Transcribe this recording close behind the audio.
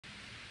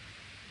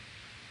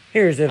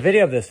Here's a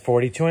video of this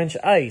 42-inch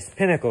Ice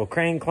Pinnacle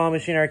Crane Claw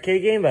Machine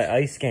arcade game by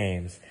Ice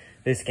Games.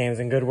 This game's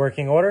in good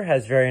working order,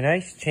 has very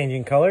nice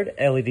changing colored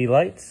LED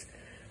lights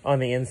on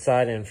the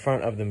inside and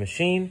front of the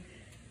machine.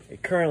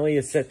 It currently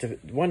is set to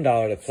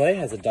 $1 to play,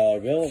 has a dollar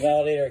bill,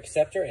 validator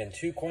acceptor, and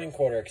 2 coin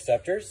quarter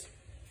acceptors.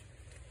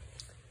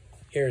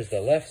 Here's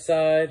the left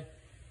side,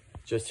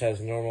 just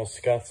has normal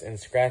scuffs and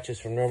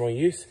scratches from normal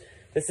use.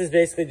 This is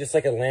basically just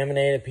like a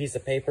laminated piece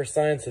of paper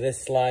sign, so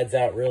this slides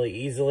out really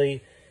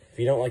easily. If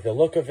you don't like the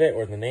look of it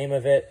or the name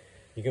of it,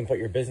 you can put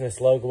your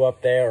business logo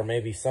up there or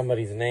maybe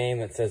somebody's name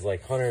that says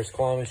like Hunter's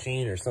Claw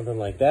Machine or something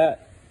like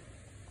that.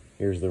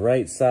 Here's the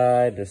right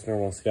side, just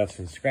normal scuffs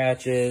and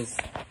scratches.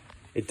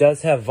 It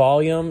does have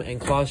volume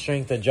and claw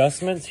strength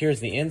adjustments.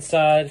 Here's the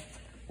inside.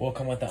 Will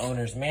come with the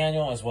owner's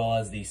manual as well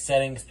as the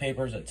settings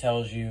papers that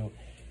tells you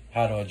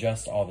how to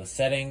adjust all the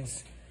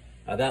settings.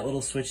 That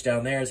little switch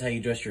down there is how you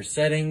adjust your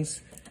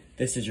settings.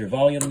 This is your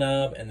volume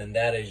knob, and then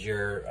that is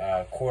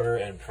your quarter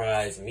and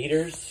prize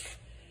meters.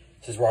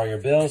 This is where all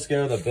your bills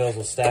go. The bills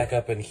will stack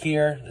up in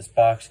here. This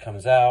box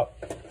comes out,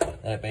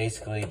 and it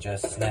basically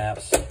just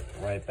snaps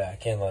right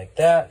back in like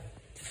that.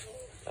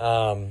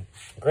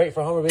 Great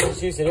for home or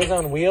business use. It is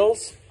on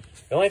wheels.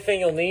 The only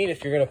thing you'll need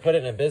if you're going to put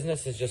it in a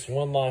business is just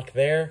one lock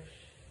there.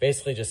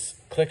 Basically just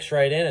clicks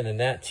right in, and then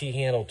that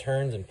T-handle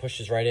turns and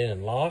pushes right in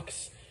and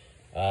locks.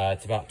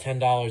 It's about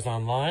 $10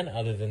 online.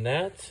 Other than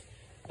that,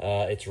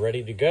 it's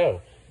ready to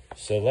go.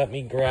 So let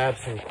me grab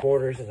some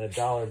quarters and a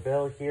dollar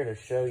bill here to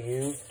show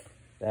you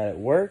that it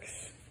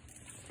works.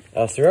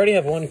 So we already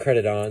have one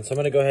credit on, so I'm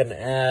going to go ahead and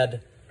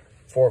add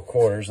 4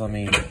 quarters. Let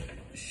me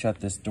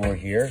shut this door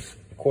here.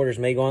 The quarters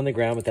may go on the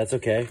ground, but that's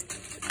okay. Let's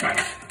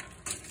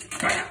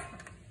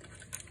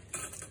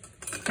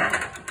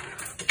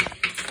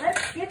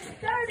get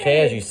started.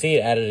 Okay, as you see,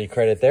 it added a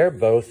credit there.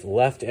 Both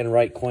left and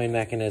right coin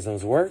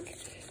mechanisms work.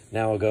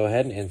 Now we'll go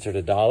ahead and insert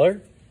a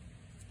dollar.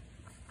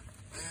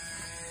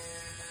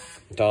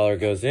 Dollar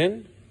goes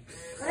in.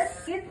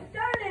 Let's get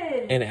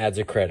started. And adds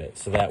a credit,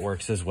 so that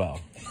works as well.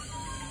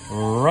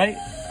 Right,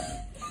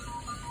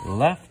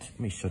 left. Let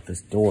me shut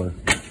this door.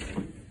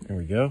 There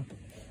we go.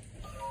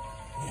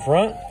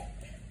 Front,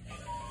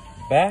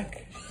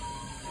 back,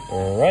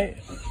 right.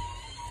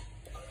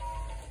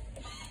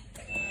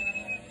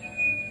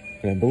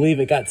 I believe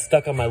it got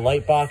stuck on my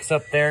light box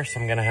up there, so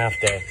I'm gonna have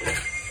to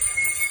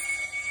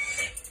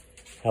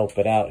help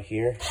it out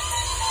here.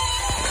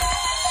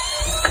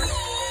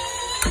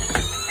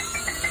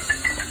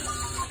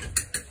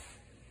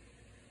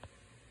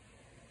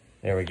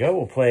 There we go.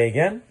 We'll play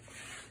again.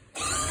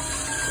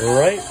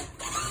 Right,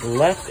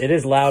 left. It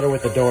is louder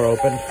with the door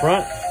open.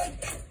 Front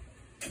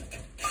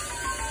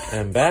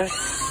and back.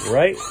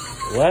 Right,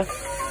 left,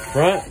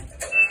 front.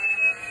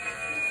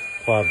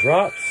 Claw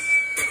drops.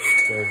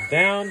 Goes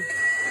down.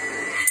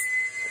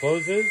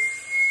 Closes.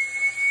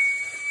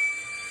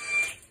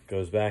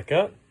 Goes back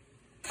up.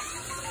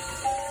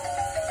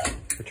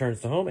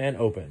 Returns to home and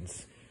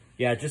opens.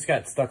 Yeah, it just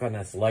got stuck on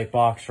this light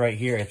box right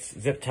here. It's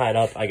zip tied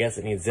up. I guess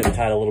it needs zip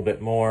tied a little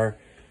bit more,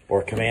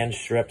 or command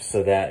strips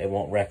so that it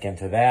won't wreck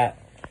into that.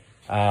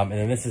 And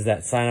then this is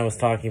that sign I was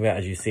talking about.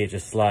 As you see, it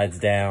just slides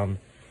down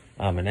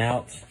and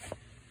out.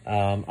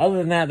 Other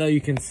than that, though,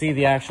 you can see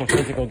the actual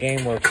physical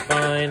game works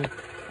fine.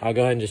 I'll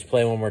go ahead and just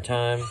play one more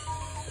time.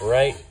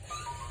 Right,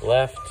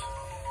 left,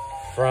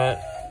 front,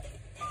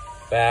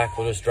 back.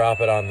 We'll just drop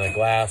it on the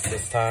glass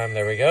this time.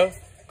 There we go.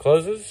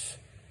 Closes.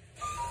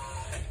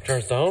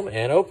 Turns to home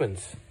and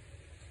opens.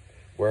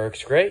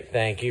 Works great.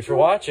 Thank you for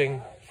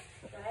watching.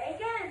 Try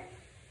again.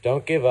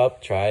 Don't give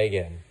up. Try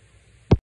again.